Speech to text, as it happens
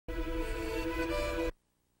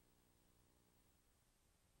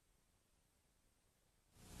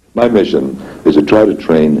My mission is to try to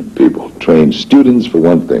train people, train students for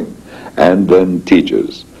one thing, and then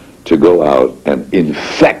teachers, to go out and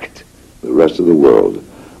infect the rest of the world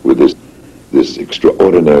with this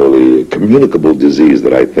extraordinarily communicable disease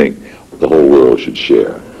that I think the whole world should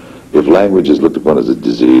share. If language is looked upon as a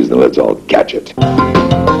disease, then let's all catch it.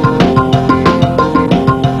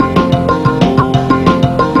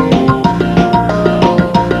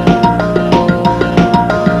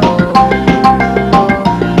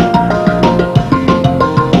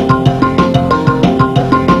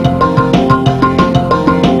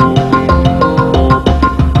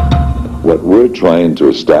 What we're trying to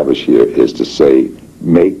establish here is to say,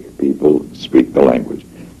 make people speak the language.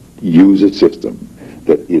 Use a system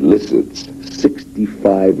that elicits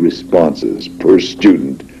 65 responses per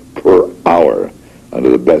student per hour under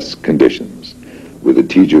the best conditions, with a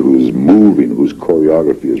teacher who's moving, whose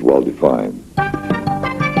choreography is well defined.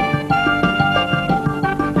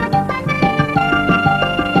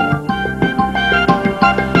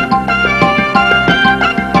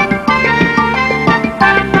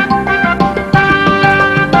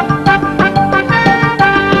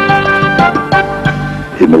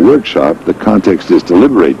 In the workshop, the context is to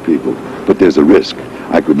liberate people, but there's a risk.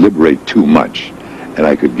 I could liberate too much, and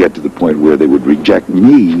I could get to the point where they would reject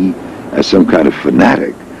me as some kind of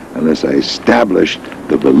fanatic unless I established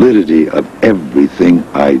the validity of everything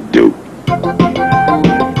I do.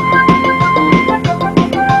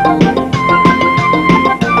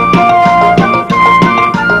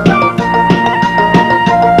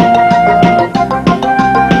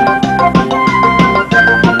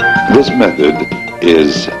 This method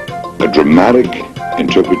is a dramatic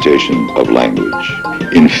interpretation of language,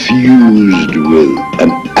 infused with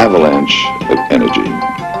an avalanche of energy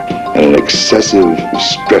and an excessive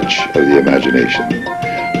stretch of the imagination,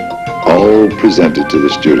 all presented to the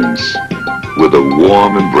students with a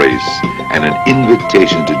warm embrace and an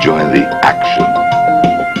invitation to join the action.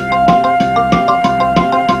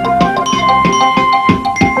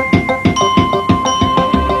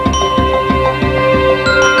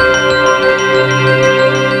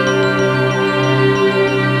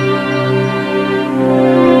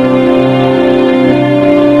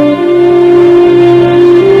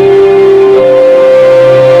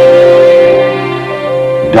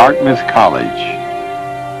 Dartmouth College.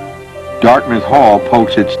 Dartmouth Hall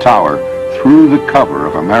pokes its tower through the cover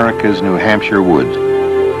of America's New Hampshire woods.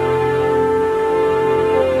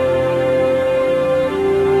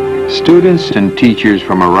 Students and teachers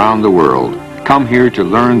from around the world come here to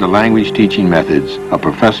learn the language teaching methods of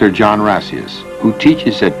Professor John Rassias, who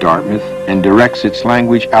teaches at Dartmouth and directs its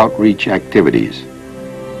language outreach activities.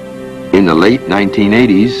 In the late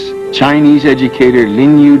 1980s, Chinese educator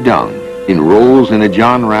Lin Yudong enrolls in a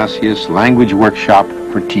John Rassias language workshop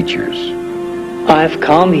for teachers. I've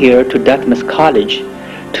come here to Dartmouth College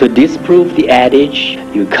to disprove the adage,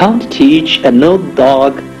 you can't teach an old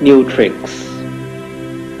dog new tricks.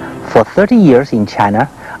 For 30 years in China,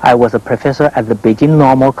 I was a professor at the Beijing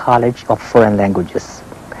Normal College of Foreign Languages.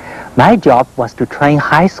 My job was to train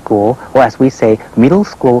high school, or as we say, middle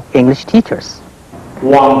school English teachers.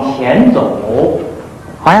 往前走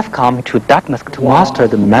I have come to Dartmouth to master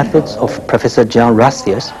the methods of Professor John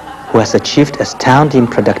Rassias, who has achieved astounding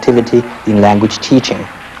productivity in language teaching.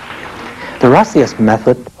 The Rassias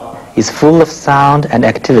method is full of sound and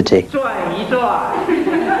activity.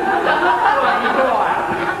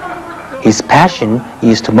 His passion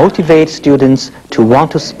is to motivate students to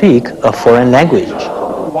want to speak a foreign language.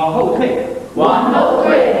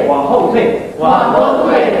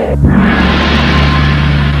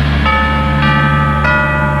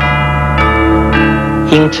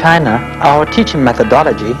 In China, our teaching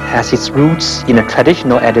methodology has its roots in a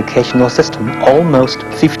traditional educational system almost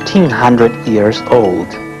 1,500 years old.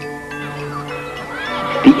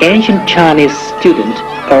 The ancient Chinese student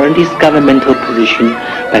earned his governmental position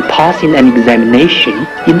by passing an examination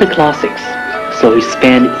in the classics, so he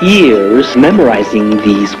spent years memorizing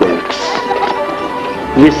these works.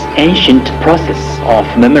 This ancient process of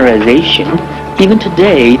memorization, even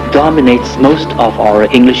today, dominates most of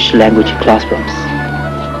our English language classrooms.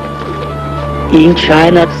 In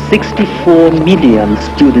China, 64 million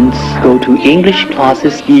students go to English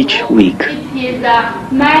classes each week. It is a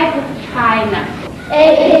map of China.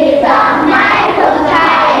 It is a map of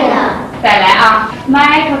China. 再来啊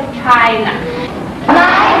 ，map of China.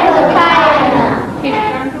 Map of China. 这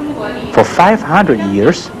是中国历史。 For 500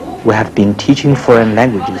 years, we have been teaching foreign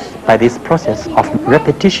languages by this process of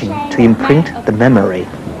repetition to imprint the memory.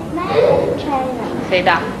 谁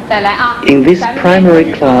的？再来啊。 In this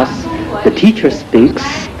primary class, the teacher speaks,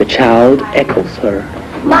 the child echoes her.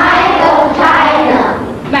 Map of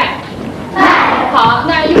China. Map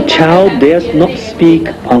child dares not speak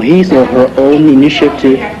on his or her own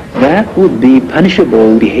initiative, that would be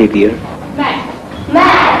punishable behavior.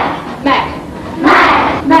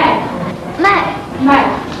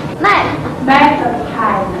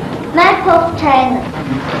 Map of China.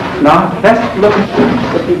 Now, let's look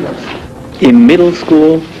at the figures. In middle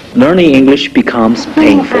school, learning English becomes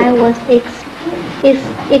painful. I was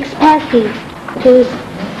expected to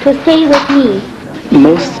stay with me.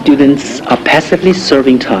 Most students are passively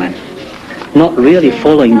serving time, not really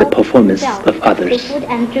following the performance of others. Food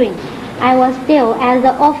and drink. I was still at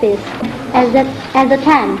the office at the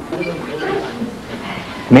time.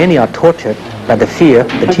 Many are tortured by the fear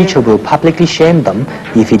the teacher will publicly shame them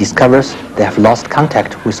if he discovers they have lost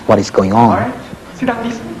contact with what is going on.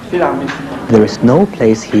 There is no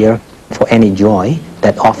place here for any joy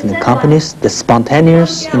that often accompanies the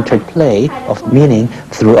spontaneous interplay of meaning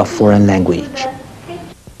through a foreign language.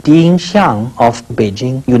 Dean Xiang of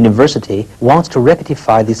Beijing University wants to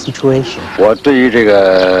rectify this situation.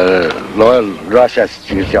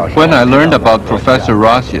 When I learned about Professor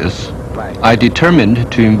Rassias, I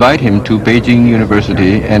determined to invite him to Beijing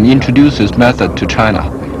University and introduce his method to China.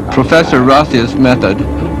 Professor Rassias' method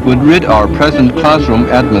would rid our present classroom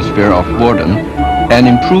atmosphere of boredom and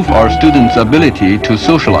improve our students' ability to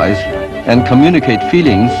socialize and communicate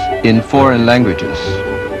feelings in foreign languages.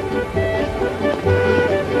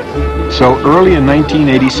 So early in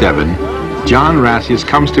 1987, John Rassias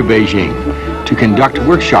comes to Beijing to conduct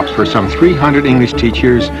workshops for some 300 English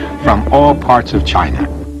teachers from all parts of China.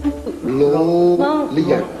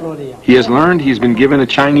 He has learned he's been given a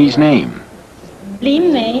Chinese name.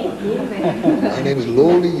 Lin Mei. My name is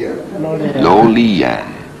Lo Liyan. Lo Liyan,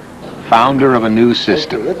 founder of a new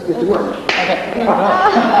system.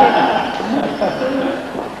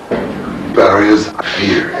 Barriers,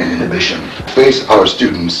 fear, and inhibition face our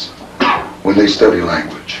students when they study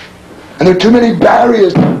language. And there are too many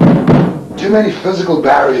barriers, too many physical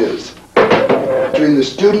barriers between the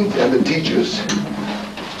student and the teachers.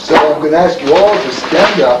 So I'm going to ask you all to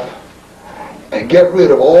stand up and get rid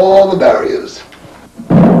of all the barriers.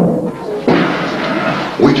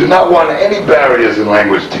 We do not want any barriers in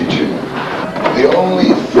language teaching. The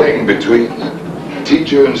only thing between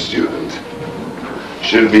teacher and student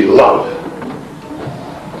should be love,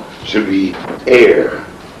 should be air.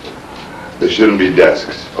 There shouldn't be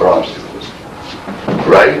desks or obstacles.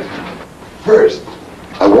 Right? First,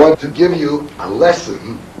 I want to give you a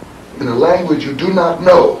lesson in a language you do not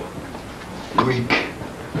know, Greek.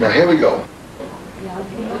 Now here we go.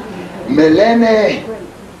 Melene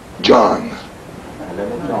John.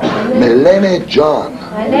 Melene John.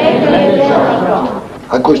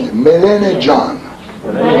 Acoustic. Melene John.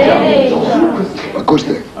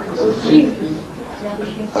 Acoustic.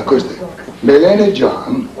 Acoustic. Melene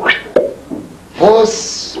John.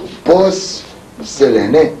 Pos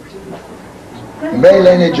Selene.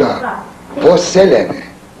 Melene John. Pos Selene.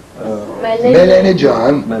 Melene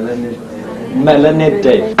John. Melanie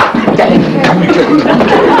Day.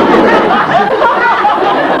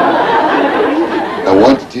 I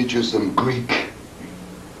want to teach you some Greek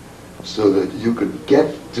so that you could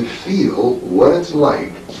get to feel what it's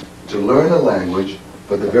like to learn a language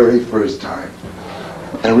for the very first time.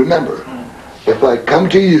 And remember, if I come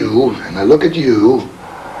to you and I look at you,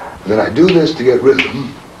 then I do this to get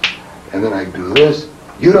rhythm, and then I do this,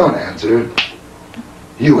 you don't answer,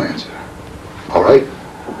 you answer. All right?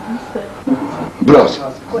 Bros.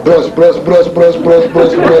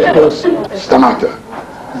 Stamata.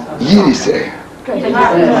 Yirise.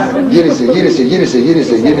 Yirise.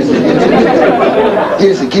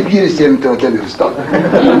 Keep Yirise until I tell you to stop.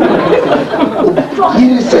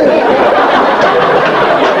 Yirise.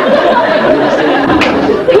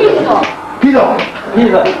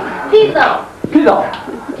 Pizza.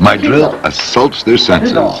 My drill assaults their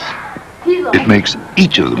senses. It makes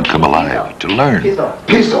each of them come alive to learn.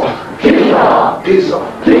 Piso.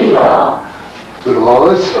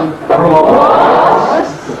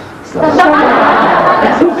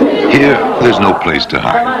 Here, there's no place to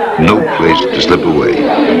hide, no place to slip away.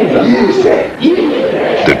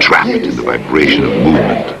 They're trapped in the vibration of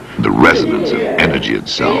movement, the resonance of energy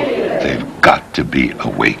itself. They've got to be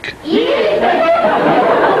awake.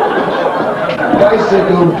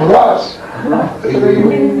 Bicycle bros.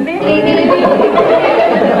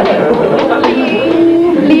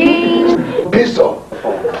 Piso.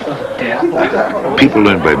 People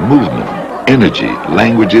learn by movement, energy.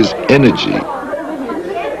 Language is energy.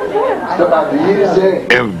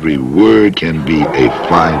 Every word can be a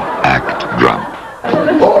 5-act drum.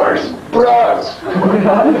 Horse, bros.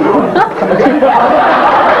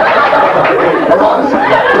 Bros.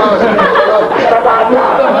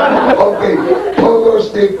 Okay, pogo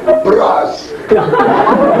stick brass.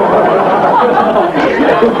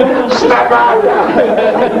 Snap out.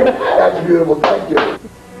 That's beautiful. Thank you.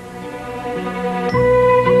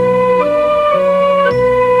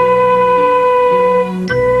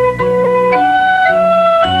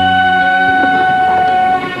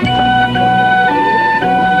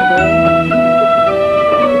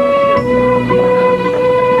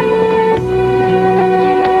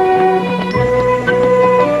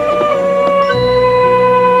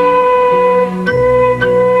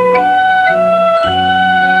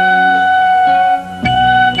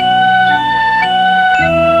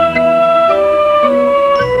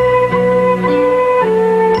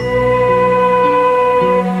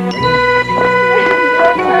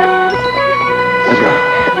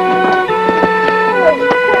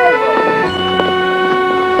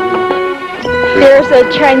 There's a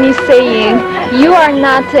Chinese saying, you are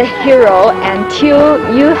not a hero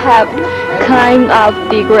until you have climbed up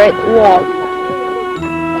the Great Wall.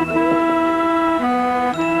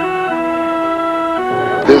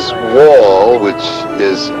 This wall, which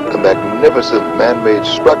is a magnificent man-made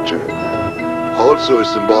structure, also is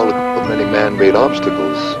symbolic of many man-made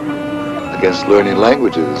obstacles against learning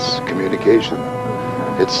languages, communication.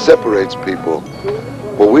 It separates people.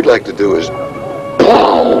 What we'd like to do is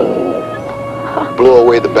blow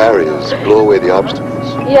away the barriers, blow away the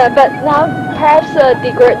obstacles. Yeah, but now perhaps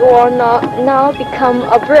the Great Wall now become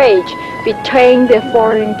a bridge between the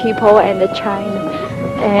foreign people and the China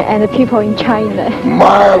and the people in China.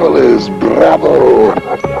 Marvelous, bravo!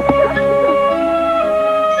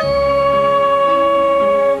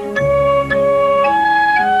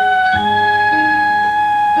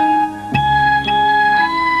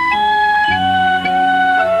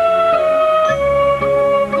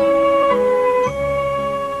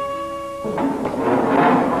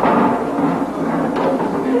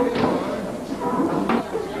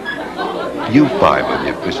 You five are the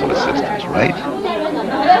official assistants, right?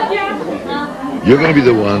 You're going to be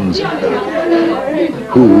the ones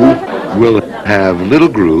who will have little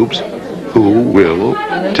groups who will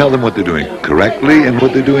tell them what they're doing correctly and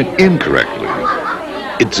what they're doing incorrectly.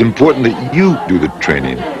 It's important that you do the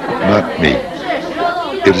training, not me.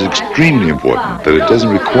 It is extremely important that it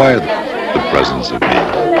doesn't require the presence of me,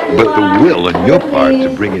 but the will on your part to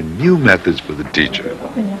bring in new methods for the teacher.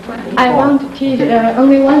 I want to teach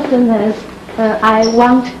only one sentence. I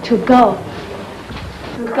want to go.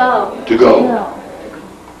 To go. To go.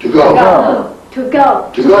 To go. To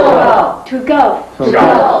go. To go. To go. To go.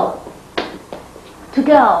 To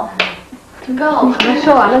go. To go.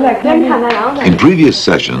 In previous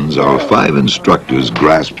sessions, our five instructors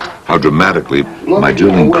grasped how dramatically my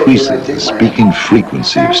drill increases the speaking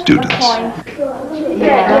frequency of students.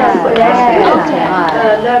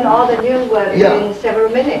 Learn all the new words in several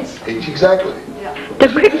minutes. Exactly. The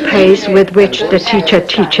quick pace with which the teacher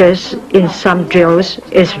teaches in some drills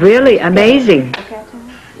is really amazing.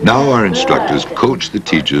 Now our instructors coach the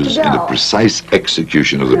teachers in the precise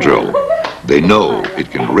execution of the drill. They know it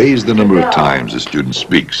can raise the number of times a student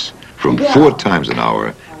speaks from 4 times an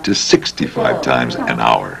hour to 65 times an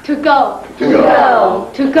hour. To go. To go.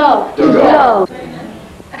 To go. To go.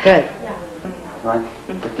 Good.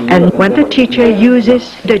 And when the teacher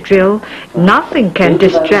uses the drill, nothing can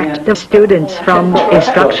distract the students from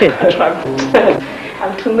instruction.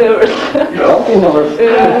 I'm too nervous.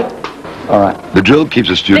 All right. The drill keeps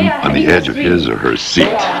a student on the edge of his or her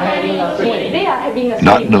seat,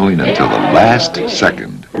 not knowing until the last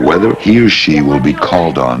second whether he or she will be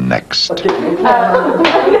called on next.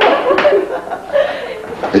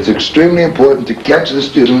 It's extremely important to catch the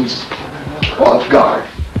students off guard.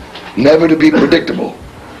 Never to be predictable.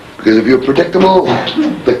 Because if you're predictable,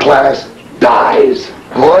 the class dies.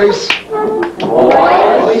 Voice.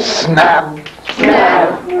 Voice. Snap.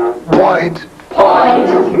 Snap. Point. Point.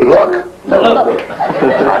 Look. Look.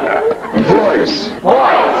 Voice.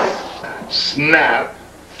 Voice. Snap.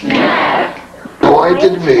 Snap. Point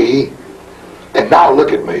at me. And now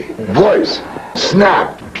look at me. Voice.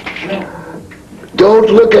 Snap. Don't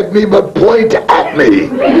look at me, but point at me.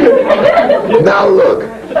 Now look.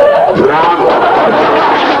 Bravo.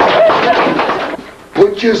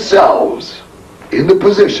 Put yourselves in the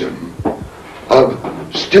position of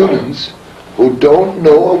students who don't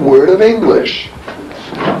know a word of English.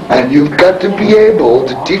 And you've got to be able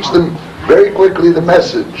to teach them very quickly the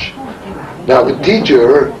message. Now the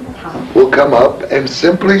teacher will come up and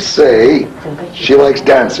simply say she likes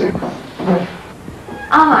dancing.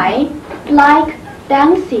 I like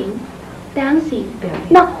dancing. Dancing.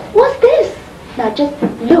 Now, what's this? Now just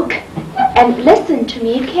look and listen to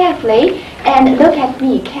me carefully and look at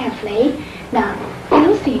me carefully. Now,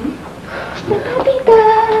 dancing.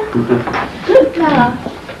 Good now.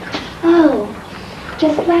 Oh,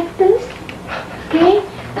 just like this. Okay?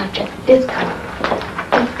 Now just this color.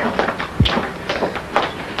 This color.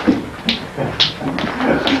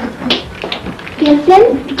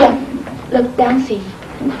 Vincent, just look dancing.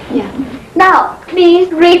 Yeah. Now,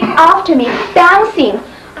 please read after me. Dancing.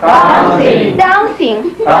 Dancing.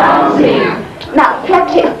 Dancing. Dancing. Now,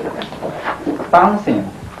 practice. Bouncing.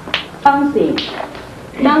 Bouncing.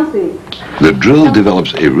 Dancing. The drill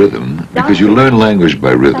develops a rhythm because you learn language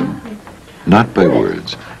by rhythm, not by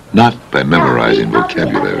words, not by memorizing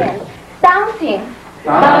vocabulary. Dancing.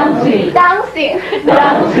 Dancing. Dancing.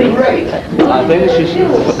 Dancing. I think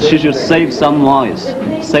she should save some voice,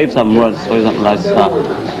 save some words. For example,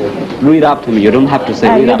 like read up to me. You don't have to say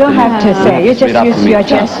read You up to don't me. have to say. You Read up just to use me. your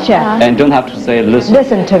gesture. And don't have to say listen.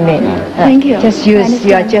 Listen to me. Thank you. Just use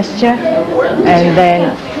your gesture, and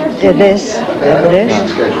then this.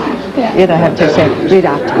 You don't have to say read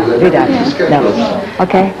out. Read out. No.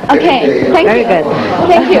 Okay. Okay. Thank Very you. good.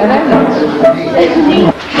 Thank you very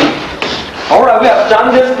much. All right, we have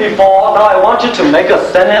done this before. Now I want you to make a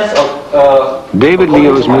sentence of. David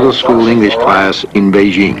Leo's middle school English class in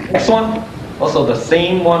Beijing. Next one. Also the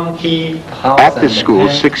same one. He. House, At and this school,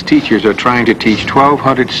 the 6 teachers are trying to teach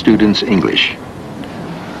 1,200 students English.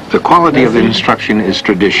 The quality of the instruction is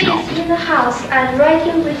traditional. In the house and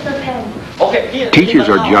writing with the pen. Okay. Teachers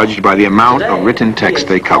are judged by the amount of written text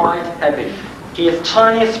they cover. His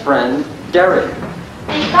Chinese friend, Derek.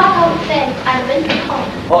 I got home then and went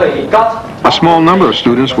home. Okay, he got. A small number of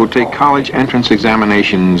students will take college entrance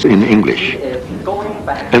examinations in English,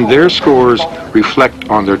 and their scores reflect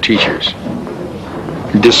on their teachers.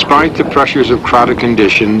 Despite the pressures of crowded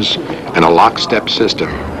conditions and a lockstep system,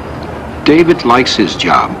 David likes his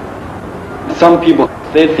job. Some people,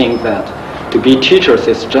 they think that to be teachers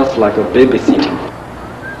is just like a babysitting.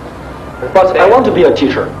 But I want to be a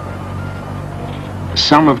teacher.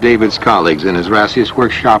 Some of David's colleagues in his Rassias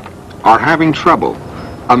workshop are having trouble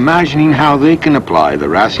imagining how they can apply the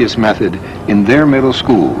Rassias method in their middle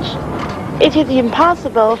schools. It is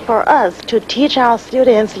impossible for us to teach our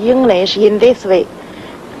students English in this way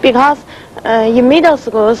because in middle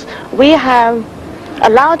schools we have a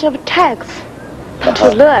lot of text to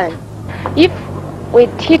learn. If we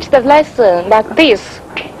teach the lesson like this,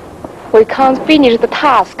 we can't finish the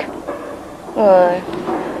task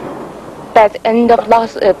by the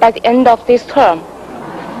end of this term.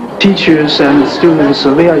 Teachers and students,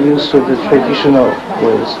 they are used to the traditional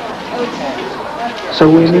ways. So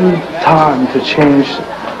we need time to change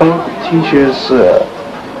both teachers'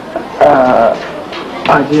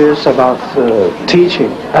 ideas about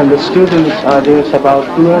teaching and the students' ideas about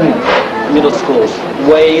learning. Middle schools,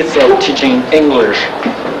 ways of teaching English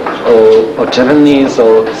or Japanese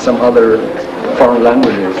or some other foreign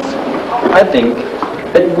languages. I think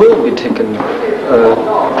it will be taken,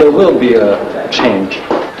 there will be a change.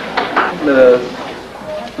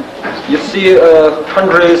 You see,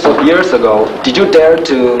 hundreds of years ago, did you dare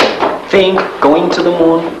to think going to the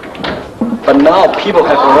moon? But now people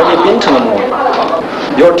have already been to the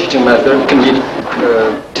moon. Your teaching method can be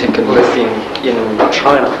taken place in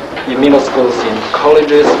China, in middle schools, in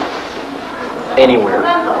colleges, anywhere.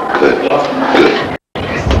 Good. Good.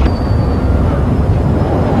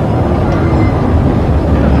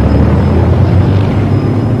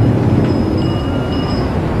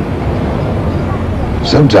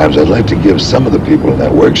 Sometimes I'd like to give some of the people in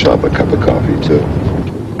that workshop a cup of coffee, too.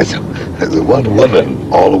 There's one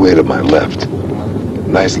woman all the way to my left.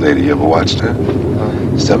 Nice lady, you ever watched her?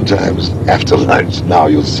 Sometimes after lunch, now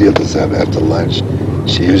you'll see her this time after lunch,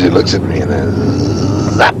 she usually looks at me and then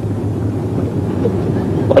zap.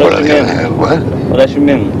 What does she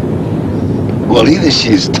mean? Well, either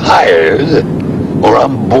she's tired or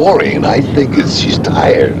I'm boring. I think she's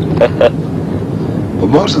tired. But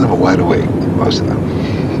most of them are wide awake. Most of them.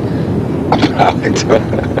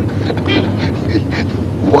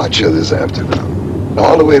 Watch her this afternoon.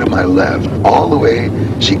 All the way to my left, all the way.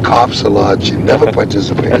 She coughs a lot. She never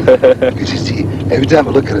participates. Because you see, every time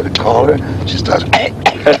I look at her to call her, she starts.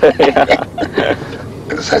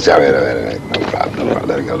 That's all right. No problem.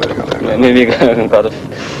 Let her go. Maybe got a.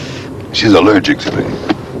 She's allergic to me.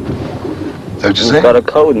 Is that what you say? Got a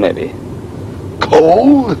cold, maybe.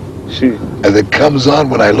 Cold? She. And it comes on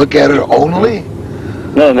when I look at her only?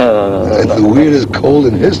 No. That's the weirdest cold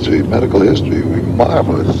in history, medical history.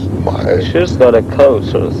 Marvelous. She's got a cold,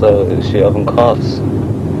 so she often coughs.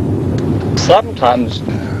 Sometimes,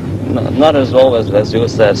 not as always as you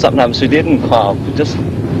said, sometimes she didn't cough, just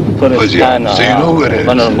put his hand so you know who it is.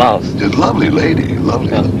 on her mouth. Just lovely lady,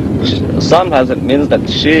 lovely. Sometimes it means that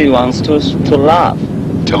she wants to laugh.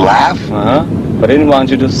 To laugh? Uh-huh. but I didn't want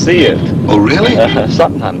you to see it. Oh, really?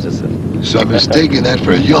 Sometimes it's... So I'm mistaking that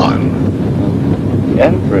for a yawn. Yeah.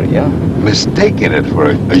 Mistaking it for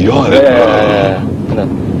a yawn? Yeah. No.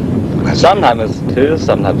 Sometimes it's true,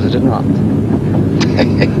 sometimes it's not.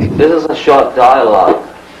 This is a short dialogue.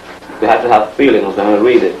 We have to have feelings when we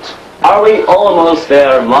read it. Are we almost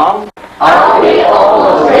there, Mom? Are we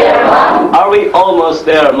almost there, Mom? Are we almost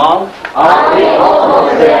there, Mom? Are we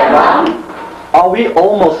almost there, Mom? Are we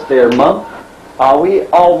almost there, Mom? Are we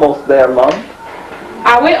almost there, Mom?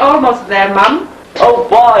 Are we almost there, Mom? Oh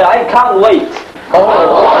boy, I can't wait. Oh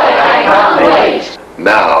boy, I can't wait.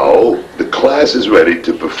 Now, the class is ready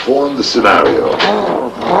to perform the scenario.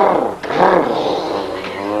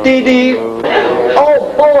 Didi.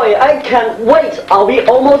 Oh boy, I can't wait. Are we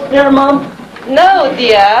almost there, Mom? No,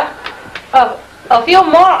 dear. A few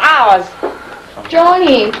more hours.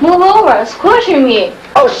 Johnny, move over, squashing me.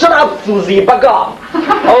 Oh, shut up, Susie, back off.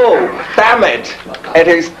 Oh, damn it. It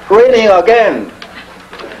is raining again.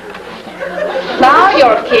 Now,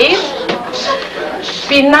 your kids,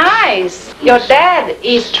 be nice. Your dad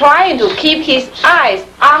is trying to keep his eyes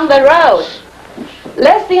on the road.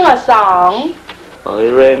 Let's sing a song.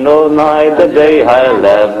 It rained all night, the day I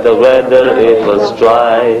left, the weather it was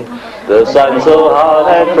dry. The sun so hot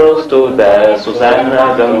and close to death,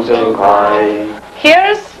 Susanna, don't you cry.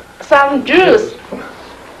 Here's some juice.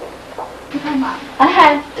 I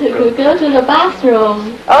have to go to the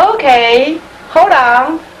bathroom. Okay, hold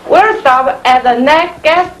on. We'll stop at the next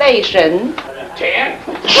gas station.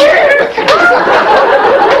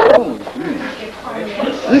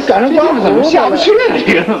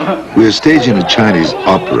 We're staging a Chinese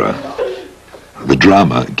opera. The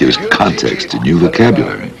drama gives context to new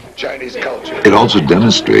vocabulary. Chinese culture. It also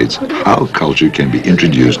demonstrates how culture can be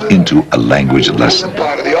introduced into a language lesson.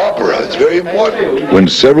 Part of the opera. It's very important. When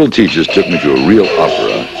several teachers took me to a real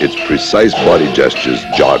opera, its precise body gestures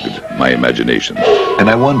jogged my imagination. And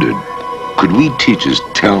I wondered, could we teachers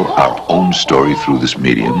tell our own story through this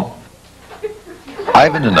medium?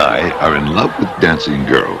 Ivan and I are in love with Dancing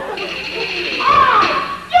Girl.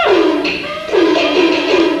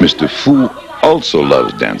 Mr. Fu also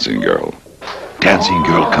loves Dancing Girl. Dancing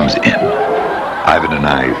Girl comes in. Ivan and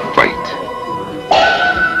I fight.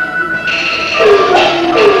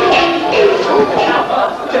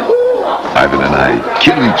 Ivan and I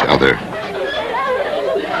kill each other.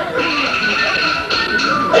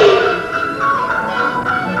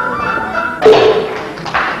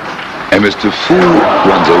 And Mr. Fu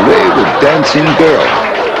runs away with Dancing Girl.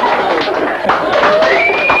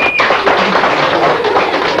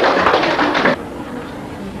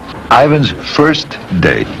 Ivan's first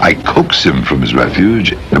day, I coax him from his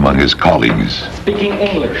refuge among his colleagues. Speaking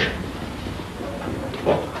English.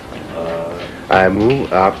 I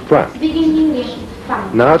move up front. Speaking English is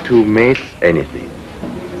fun. Not to miss anything.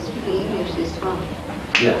 Speaking English is fun.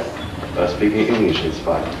 Yes, speaking English is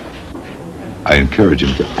fine. I encourage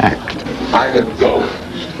him to act. Ivan, go.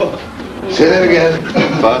 Say that again.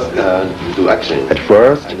 First, do action. At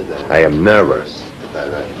first, I am nervous.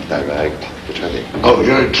 Direct. Oh,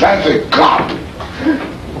 you're a traffic cop.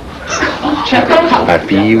 I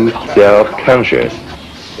feel self-conscious,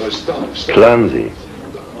 clumsy.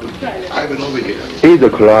 Ivan, over here. Is the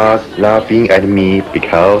class laughing at me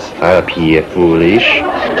because I appear foolish?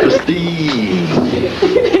 Steve.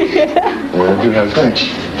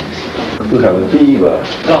 You have a fever.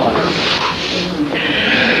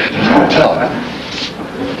 Tell him.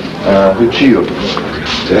 Who chew?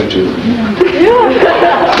 Thank you.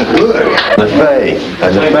 Good. The fang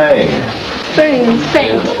and the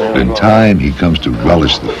fang. In time, he comes to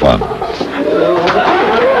relish the fun.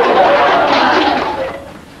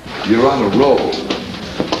 You're on a roll.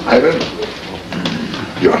 Ivan,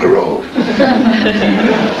 you're on a roll.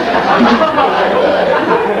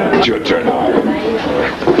 It's your turn.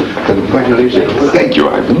 Congratulations. Thank you,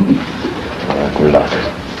 Ivan. Relax.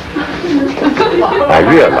 I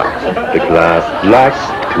realize the class likes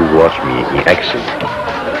to watch me in action.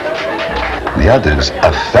 The others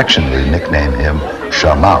affectionately nickname him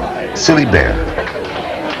Charmant, Silly Bear.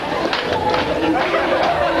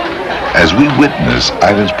 As we witness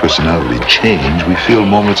Ivan's personality change, we feel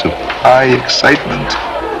moments of high excitement.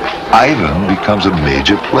 Ivan becomes a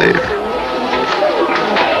major player.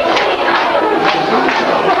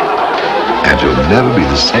 And you'll never be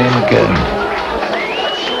the same again.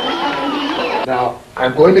 Now,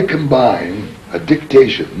 I'm going to combine a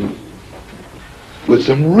dictation with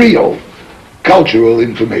some real cultural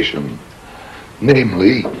information,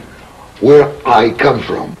 namely where I come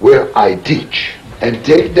from, where I teach, and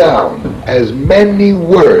take down as many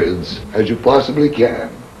words as you possibly can.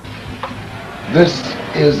 This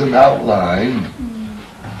is an outline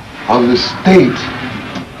of the state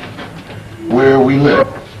where we live.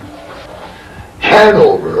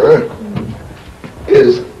 Hanover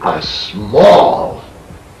is a small,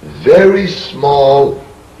 very small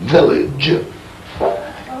village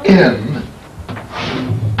in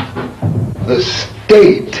the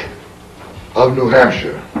state of New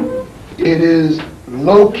Hampshire. It is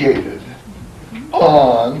located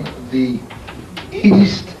on the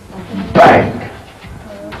east bank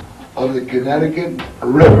of the Connecticut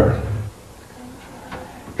River.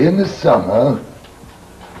 In the summer,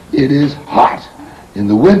 it is hot. In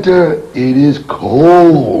the winter, it is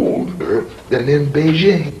colder than in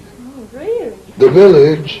Beijing. Oh, really? The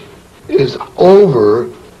village is over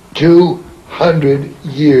 200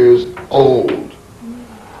 years old.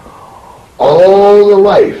 All the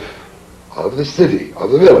life of the city,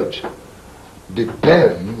 of the village,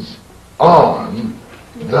 depends on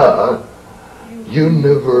the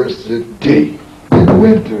university. In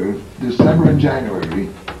winter, December and January,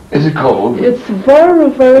 is it cold? It's very,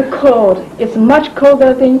 very cold. It's much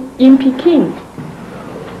colder than in Peking.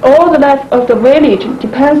 All the life of the village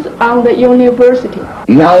depends on the university.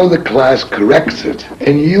 Now the class corrects it,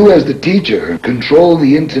 and you as the teacher control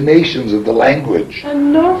the intonations of the language.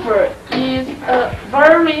 Hanover is a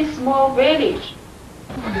very small village.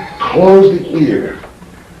 Close the ear.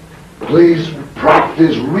 Please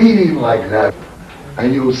practice reading like that,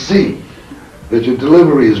 and you'll see that your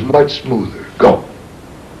delivery is much smoother. Go.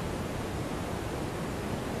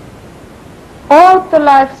 All the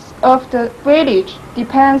lives of the village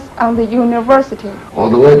depends on the university. All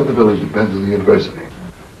the life of the village depends on the university.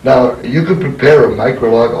 Now, you can prepare a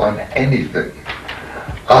micrologue on anything.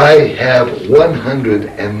 I have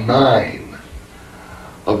 109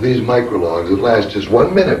 of these micrologues that last just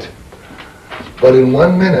 1 minute. But in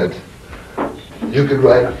 1 minute, you could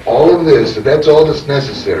write all of this, and that's all that's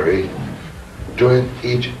necessary during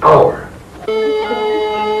each hour.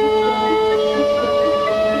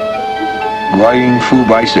 Riding full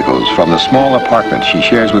bicycles from the small apartment she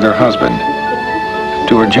shares with her husband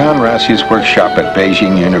to her John Rassias workshop at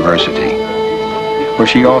Beijing University, where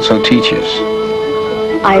she also teaches.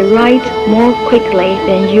 I write more quickly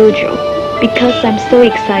than usual because I'm so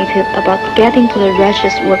excited about getting to the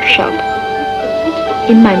Rassias workshop.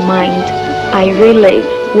 In my mind, I relive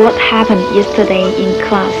what happened yesterday in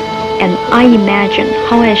class, and I imagine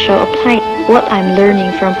how I shall apply what I'm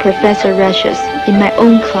learning from Professor Rassias in my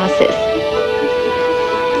own classes.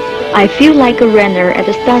 I feel like a runner at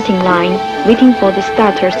the starting line, waiting for the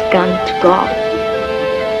starter's gun to go off.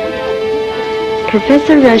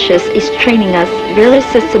 Professor Rassias is training us very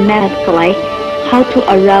systematically how to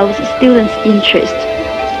arouse students' interest,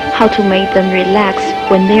 how to make them relax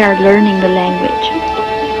when they are learning the language.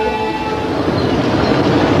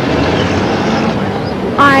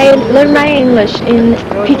 I learned my English in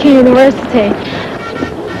Peking University.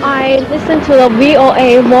 I listen to the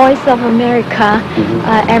VOA Voice of America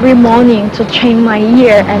every morning to train my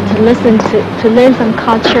ear and to listen to learn some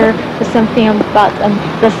culture, something about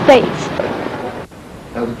the States.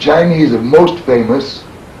 Now the Chinese are most famous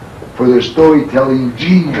for their storytelling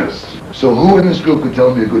genius. So who in this group could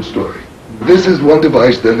tell me a good story? This is one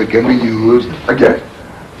device then that can be used, again,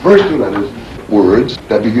 first two letters, words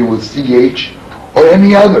that begin with CH or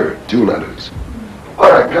any other two letters. All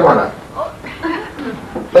right, come on up.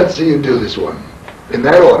 Let's see you do this one. In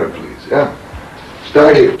that order, please, yeah?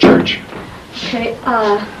 Start here, church. Okay,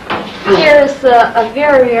 here's a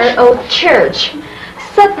very, very old church.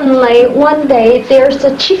 Suddenly, one day, there's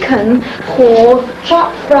a chicken who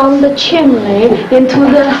dropped from the chimney into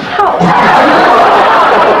the house.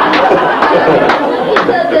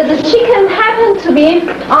 the chicken happened to be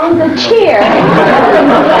on the chair.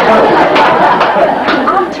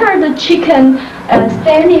 After the chicken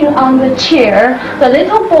standing on the chair, the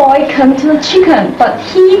little boy came to the chicken, but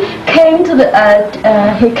he came to the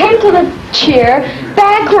chair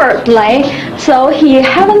backwardly, so he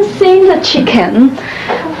haven't seen the chicken.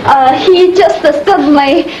 He just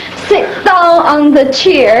suddenly sit down on the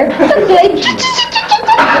chair. Suddenly, the chicken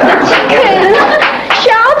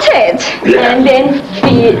shouted, and then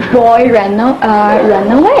the boy ran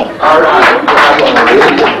away.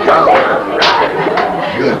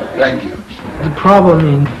 Good, thank you. The problem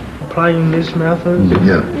in applying this method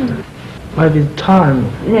might be time.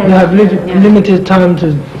 You have limited time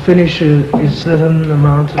to finish a certain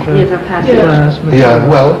amount of class. Yeah,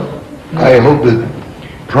 well, I hope that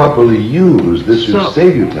properly used, this will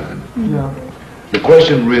save you time. Yeah. The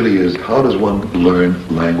question really is, how does one learn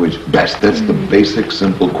language best? That's the basic,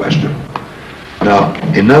 simple question. Now,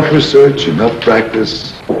 enough research, enough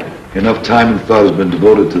practice, enough time and thought has been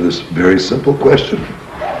devoted to this very simple question,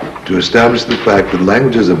 to establish the fact that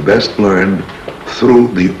languages are best learned through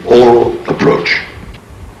the oral approach.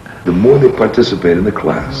 The more they participate in the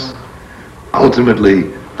class,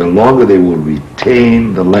 ultimately, the longer they will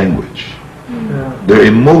retain the language. They're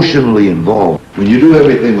emotionally involved. When you do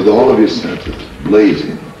everything with all of your senses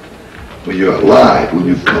blazing, when you're alive, when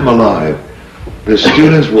you come alive, the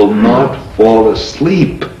students will not fall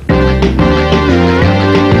asleep.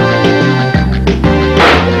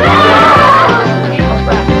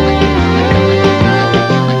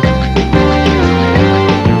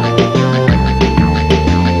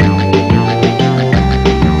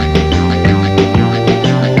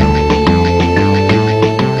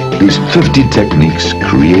 These 50 techniques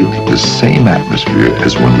create the same atmosphere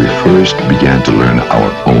as when we first began to learn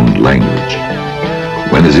our own language.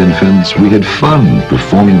 When as infants, we had fun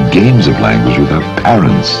performing games of language with our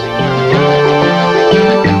parents.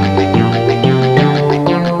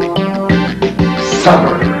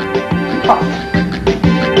 Summer.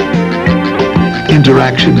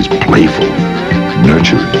 Interaction is playful,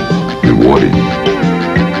 nurturing, rewarding.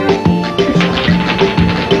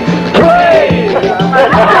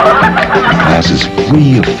 Class is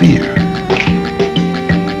free of fear.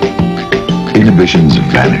 Inhibitions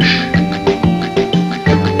vanish.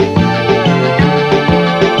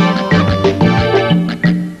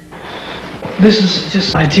 This is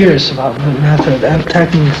just ideas about the method and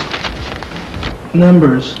techniques.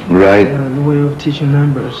 Numbers. Right. The way of teaching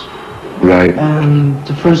numbers. Right. And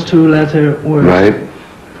the first two letter words.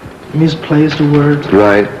 Right. Misplaced words.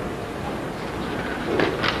 Right.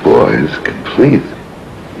 Boy, it's complete.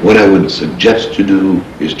 What I would suggest you do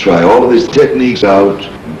is try all of these techniques out,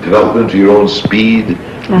 develop them to your own speed,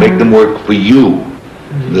 make them work for you.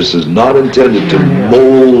 This is not intended to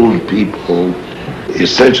mold people.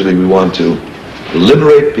 Essentially, we want to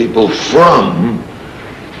liberate people from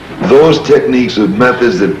those techniques or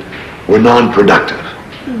methods that were non-productive,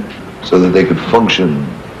 so that they could function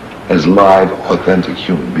as live, authentic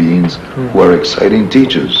human beings who are exciting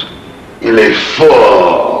teachers. Il est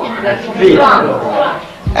fort.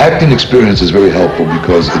 Acting experience is very helpful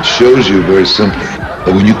because it shows you very simply that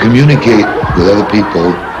when you communicate with other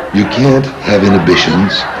people, you can't have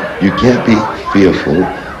inhibitions, you can't be fearful.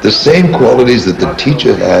 The same qualities that the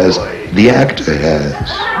teacher has, the actor has.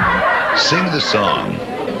 Sing the song.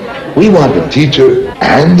 We want the teacher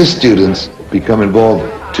and the students become involved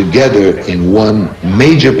together in one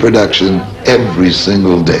major production every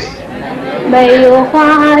single day. 没有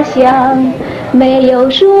花香，没有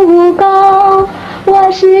树高，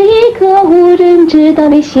我是一棵无人知道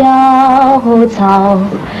的小草，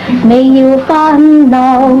没有烦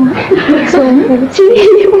恼，从不寂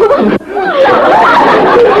寞。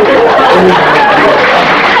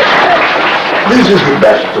This is the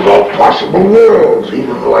best of all possible worlds,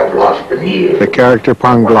 even though I've lost an ear. The character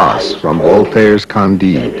Pangloss from Voltaire's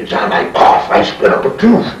Candide. Every time I cough, I spit up a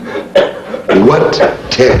tooth. What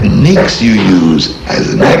techniques you use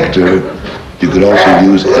as an actor, you could also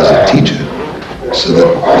use as a teacher, so that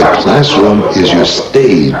the classroom is your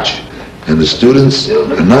stage, and the students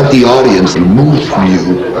are not the audience removed from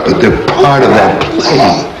you, but they're part of that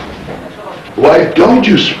play. Why don't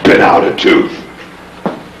you spit out a tooth?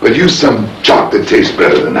 But use some chalk that tastes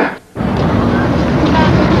better than that.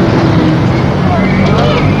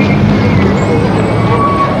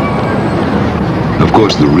 Of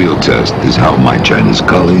course, the real test is how my Chinese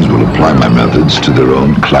colleagues will apply my methods to their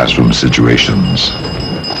own classroom situations.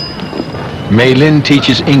 Mei Lin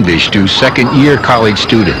teaches English to second-year college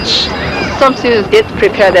students. Some students did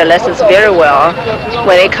prepare their lessons very well.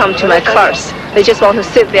 When they come to my class, they just want to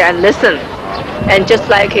sit there and listen, and just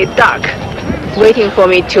like a duck, waiting for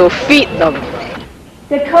me to feed them.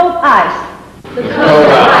 The cold ice. The cold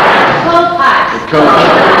ice. Cold ice. The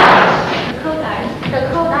cold ice. The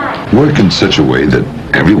cold ice. Work in such a way that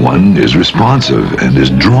everyone is responsive and is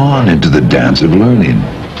drawn into the dance of learning.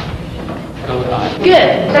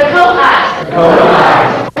 Good. The cold ice. The cold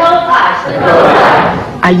ice. Cold ice. The cold ice.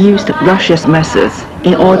 I used Rassias methods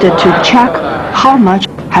in order to check how much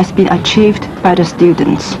has been achieved by the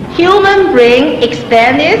students. Human brain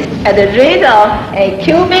expanded at the rate of a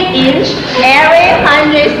cubic inch every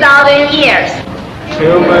 100,000 years.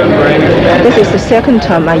 This is the second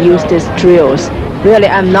time I use these drills. Really,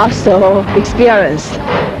 I'm not so experienced.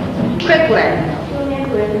 Quickly.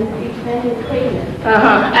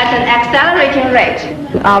 At an accelerating rate.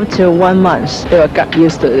 After 1 month, they will get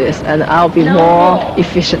used to this, and I'll be more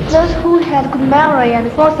efficient. Those who had good memory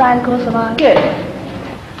and foresight could survive. Good.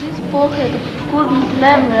 These folk had good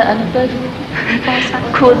memory and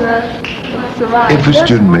foresight could survive. If a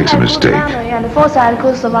student makes a mistake, And the foresight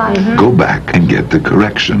could survive. go back and get the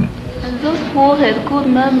correction. And those who had good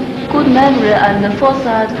memory and the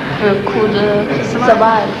foresight could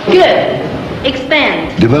survive. Good.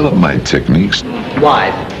 Expand. Develop my techniques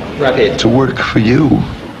Wide. Rapid. to work for you.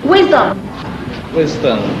 Wisdom.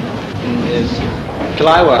 Wisdom is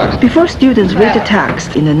clever. Before students read the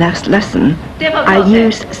text in the next lesson, I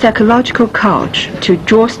use psychological coach to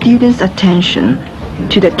draw students' attention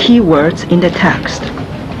to the key words in the text.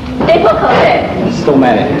 Difficulty. So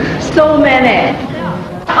many. So many.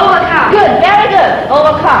 Overcome. Good. Very good.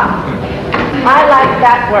 Overcome. I like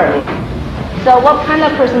that word. So what kind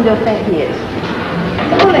of person do you think he is?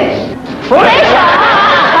 Foolish. Foolish?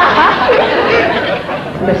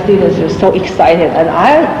 The students are so excited, and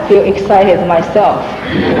I feel excited myself.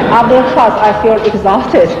 After class, I feel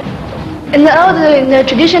exhausted. In the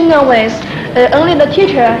traditional ways, only the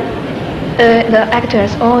teacher, the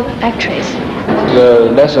actors or actress.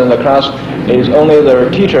 The lesson, the class is only the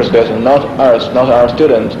teacher's lesson, not ours, not our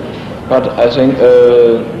students. But I think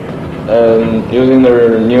using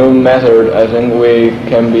the new method, I think we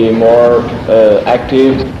can be more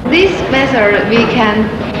active. This method we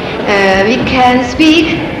can speak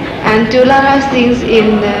and do a lot of things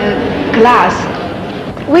in the class.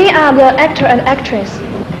 We are the actor and actress.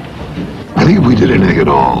 I think if we did anything at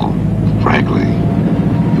all, frankly,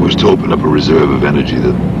 it was to open up a reserve of energy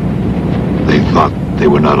that they thought they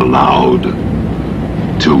were not allowed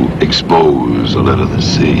to expose or let others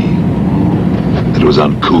see. That it was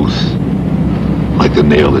uncouth. Like the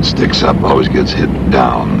nail that sticks up always gets hit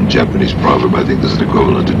down. Japanese proverb, I think there's an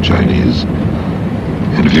equivalent in Chinese.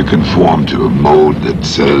 And if you conform to a mode that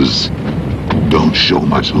says, don't show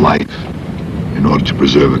much life in order to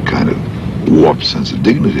preserve a kind of warped sense of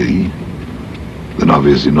dignity, then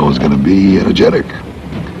obviously no one's going to be energetic.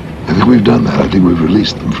 I think we've done that. I think we've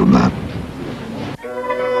released them from that.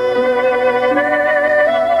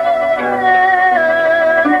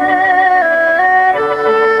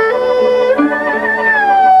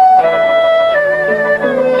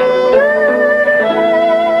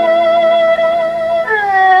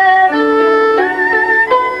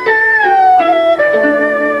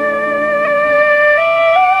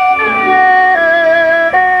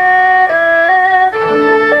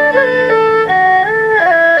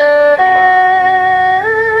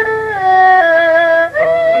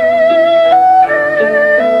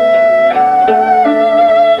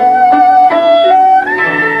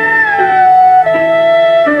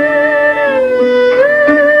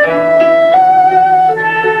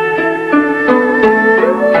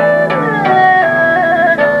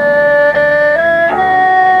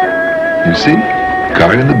 You see,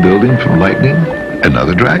 guarding the building from lightning,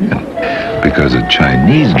 another dragon. Because a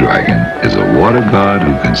Chinese dragon is a water god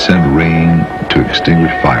who can send rain to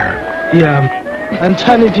extinguish fire. Yeah, and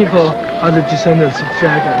Chinese people are the descendants of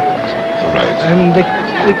dragon. Right. And the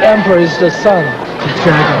emperor is the son of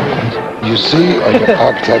dragon. You see, like an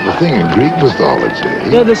archetypal thing in Greek mythology.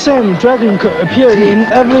 Yeah, the same dragon appears in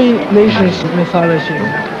every nation's mythology.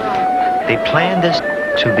 They planned this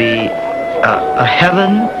to be a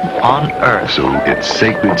heaven on earth. So it's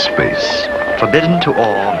sacred space. Forbidden to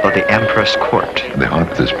all but the emperor's court. They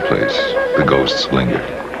haunt this place. The ghosts linger.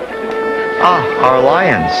 Ah, our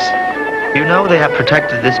lions. You know they have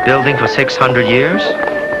protected this building for 600 years?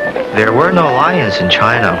 There were no lions in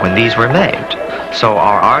China when these were made. So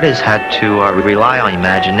our artists had to rely on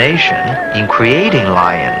imagination in creating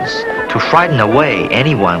lions to frighten away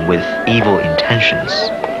anyone with evil intentions.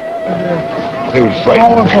 They would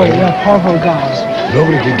frighten Powerful gods.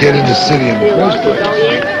 Nobody could get in the city in the first place.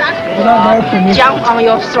 Jump on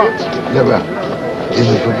your throat. Yeah, but in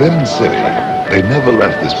the Forbidden City, they never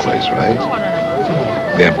left this place, right?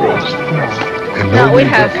 The emperors. And Now we nobody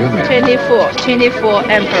have could come in. 24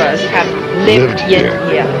 emperors have lived in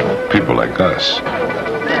here. People like us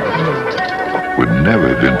would never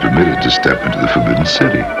have been permitted to step into the Forbidden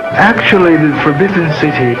City. Actually, the Forbidden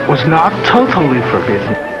City was not totally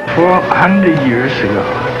forbidden. 400 years ago,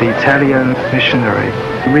 the Italian missionary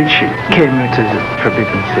Ricci came into the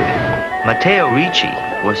Forbidden City. Matteo Ricci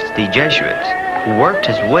was the Jesuit who worked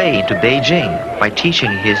his way into Beijing by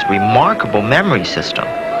teaching his remarkable memory system.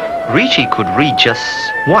 Ricci could read just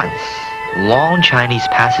once long Chinese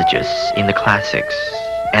passages in the classics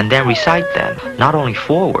and then recite them not only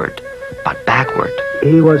forward but backward.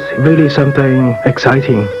 He was really something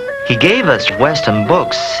exciting. He gave us Western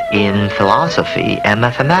books in philosophy and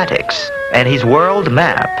mathematics, and his world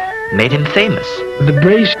map made him famous. The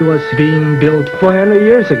bridge was being built 400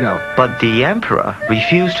 years ago. But the emperor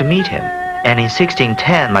refused to meet him. And in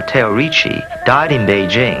 1610, Matteo Ricci died in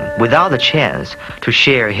Beijing without the chance to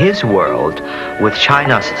share his world with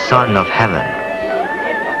China's Son of Heaven.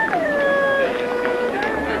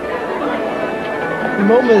 The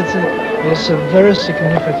moment is very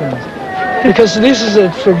significant because this is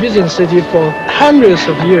a forbidden city for hundreds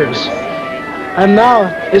of years, and now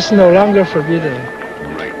it's no longer forbidden.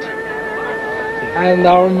 And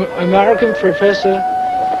our American professor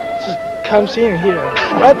comes in here,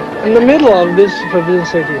 right in the middle of this forbidden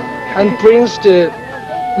city, and brings the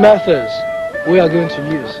methods we are going to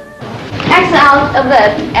use. X out a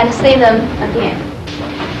verb and say them again.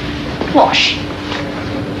 Wash.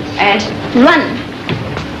 And run.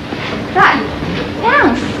 Run.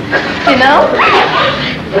 Dance. You know?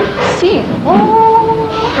 Sing. Oh.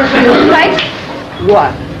 Right?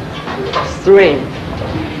 1, 3,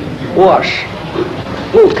 wash,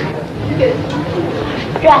 look. Good.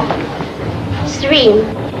 Run, swim,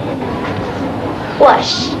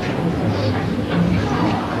 wash,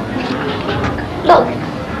 look.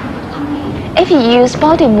 If you use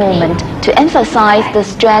body movement to emphasize the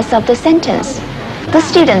stress of the sentence, the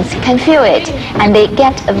students can feel it and they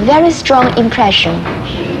get a very strong impression.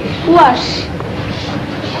 Wash.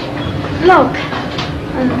 Look.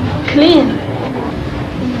 Clean.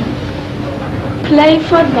 Play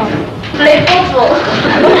football. Play football.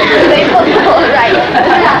 Play football, right.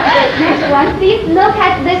 Next one, please look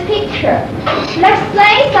at this picture. Let's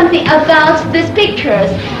say something about these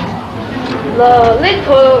pictures. The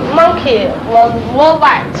little monkey was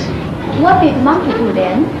white. What did monkey do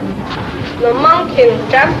then? The monkey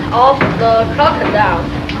jumped off the crocodile.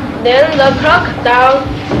 Then the crocodile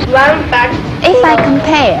swam back. If I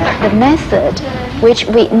compare the method which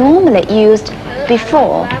we normally used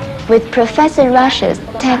before with Professor Rassias'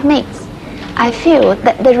 techniques, I feel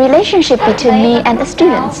that the relationship between me and the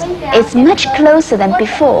students is much closer than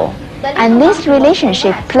before, and this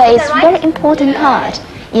relationship plays a very important part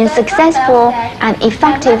in successful and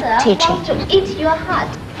effective teaching. Eat your heart.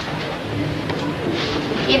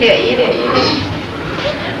 Eat it.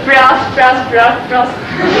 Browse.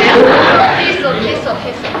 Peaceful.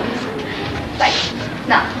 Right.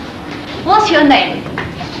 Now, what's your name?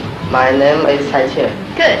 My name is Cai Qie.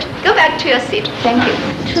 Good. Go back to your seat. Thank you.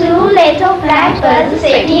 Two little blackbirds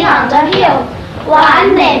sitting on the hill.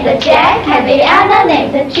 One named Jack and the other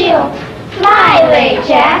named Jill. Fly away,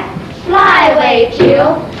 Jack. Fly away,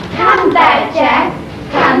 Jill. Come back, Jack.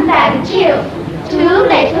 Come back, Jill. Two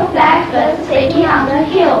little blackbirds sitting on the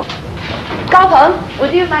hill. Gao Peng,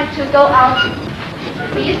 would you like to go out,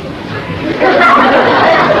 please?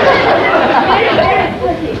 very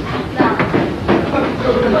quickly. Now.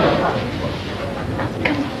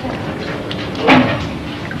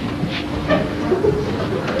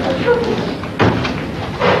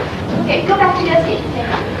 Okay, go back to your seat.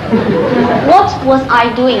 What was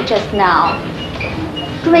I doing just now?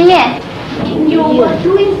 Julian, you were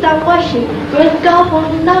doing some washing when Gao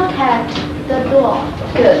Peng knocked at the door.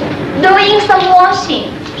 Good. Doing some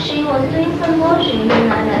washing. She was doing some washing,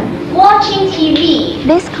 watching TV.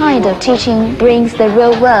 This kind of teaching brings the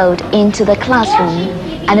real world into the classroom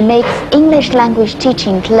and makes English language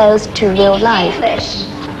teaching close to real life. English.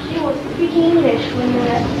 She was speaking English when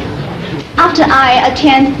after I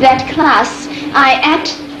attend that class, I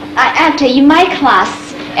act in my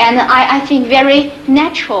class, and I think very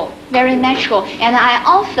natural, and I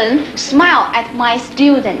often smile at my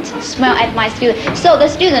student, so the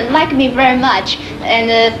student like me very much,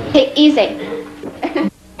 and take easy.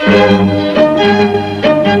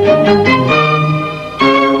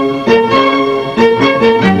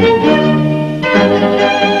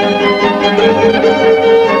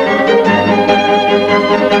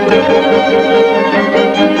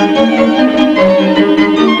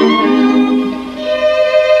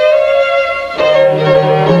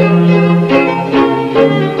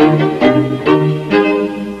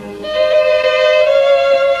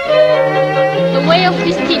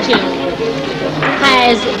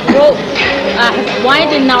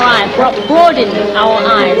 Widen our eyes, broaden our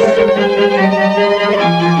eyes.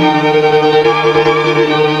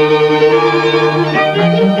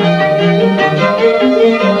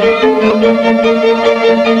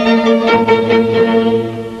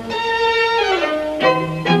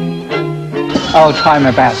 I'll try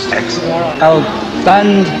my best. I'll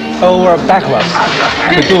bend over backwards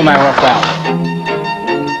to do my work well.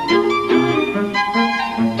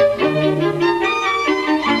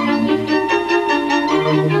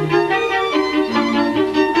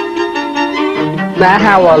 I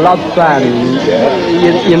have a lot of fun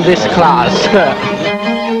in this class.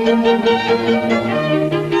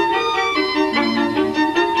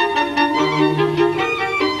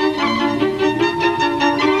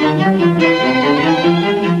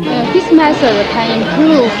 professor can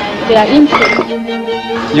improve their input.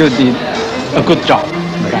 You did a good job.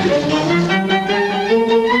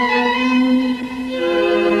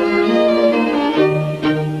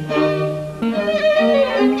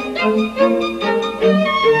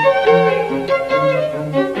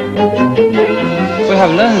 We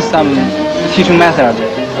have learned some teaching method,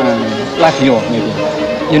 like you maybe,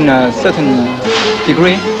 in a certain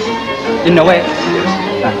degree, in a way.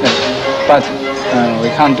 But we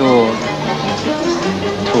can't do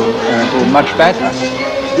much better.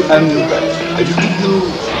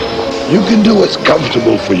 You can do what's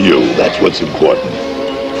comfortable for you. That's what's important.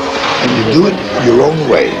 And you do it your own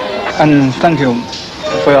way. And thank you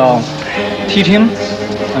for your teaching.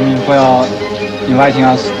 For your inviting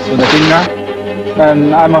us to the dinner.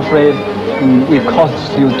 And I'm afraid it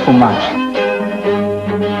costs you too much.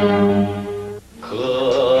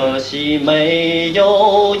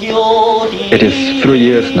 It is 3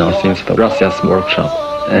 years now since the Rassias workshop,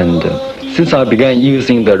 and since I began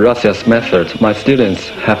using the Rassias method, my students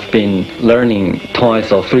have been learning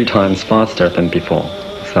twice or 3 times faster than before.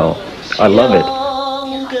 So I love it.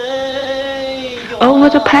 Over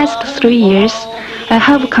the past 3 years, I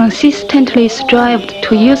have consistently strived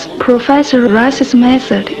to use Professor Rassias'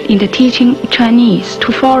 method in the teaching Chinese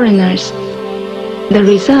to foreigners. The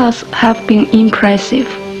results have been impressive.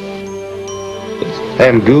 I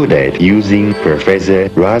am good at using Professor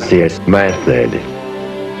Rassias' method.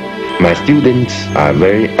 My students are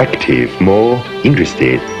very active, more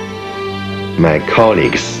interested. My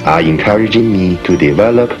colleagues are encouraging me to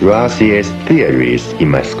develop Rassias' theories in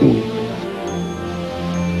my school.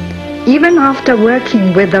 Even after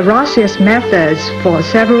working with the Rassias methods for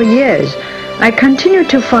several years, I continue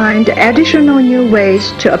to find additional new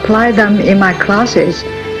ways to apply them in my classes.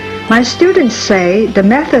 My students say the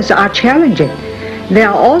methods are challenging. They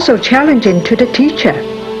are also challenging to the teacher.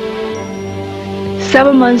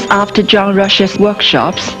 7 months after John Rassias'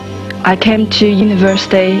 workshops, I came to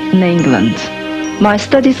university in England. My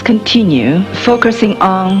studies continue, focusing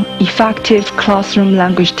on effective classroom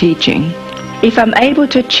language teaching. If I'm able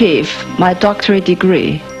to achieve my doctorate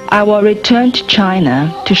degree, I will return to China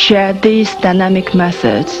to share these dynamic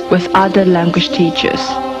methods with other language teachers.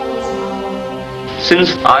 Since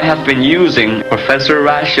I have been using Professor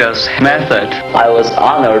Rassias' method, I was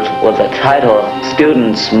honored with the title of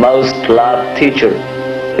Students' Most Loved Teacher.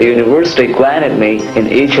 The university granted me in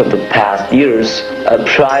each of the past years a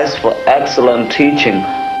prize for excellent teaching.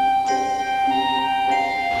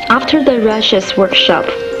 After the Rassias workshop,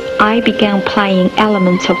 I began applying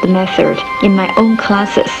elements of the method in my own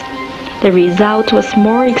classes. The result was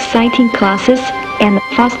more exciting classes and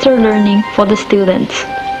faster learning for the students.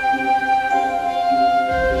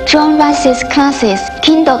 John Rassias' classes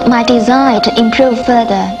kindled my desire to improve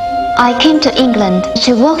further. I came to England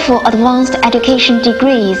to work for advanced education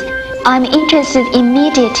degrees. I'm interested in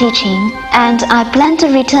media teaching, and I plan to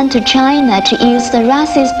return to China to use the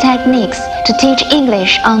Rassias techniques to teach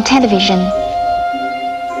English on television.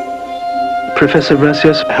 Professor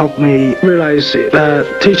Rassias helped me realize that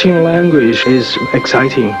teaching language is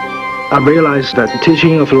exciting. I realized that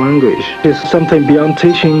teaching of language is something beyond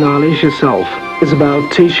teaching knowledge itself. It's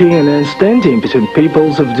about teaching and understanding between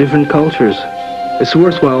peoples of different cultures. It's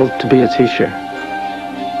worthwhile to be a teacher.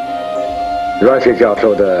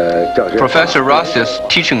 Professor Rassias'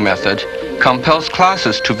 teaching method compels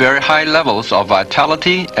classes to very high levels of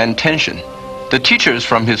vitality and tension. The teachers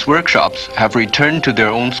from his workshops have returned to their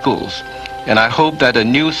own schools, and I hope that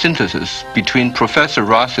a new synthesis between Professor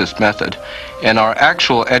Rassias' method and our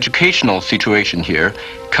actual educational situation here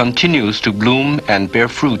continues to bloom and bear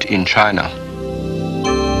fruit in China.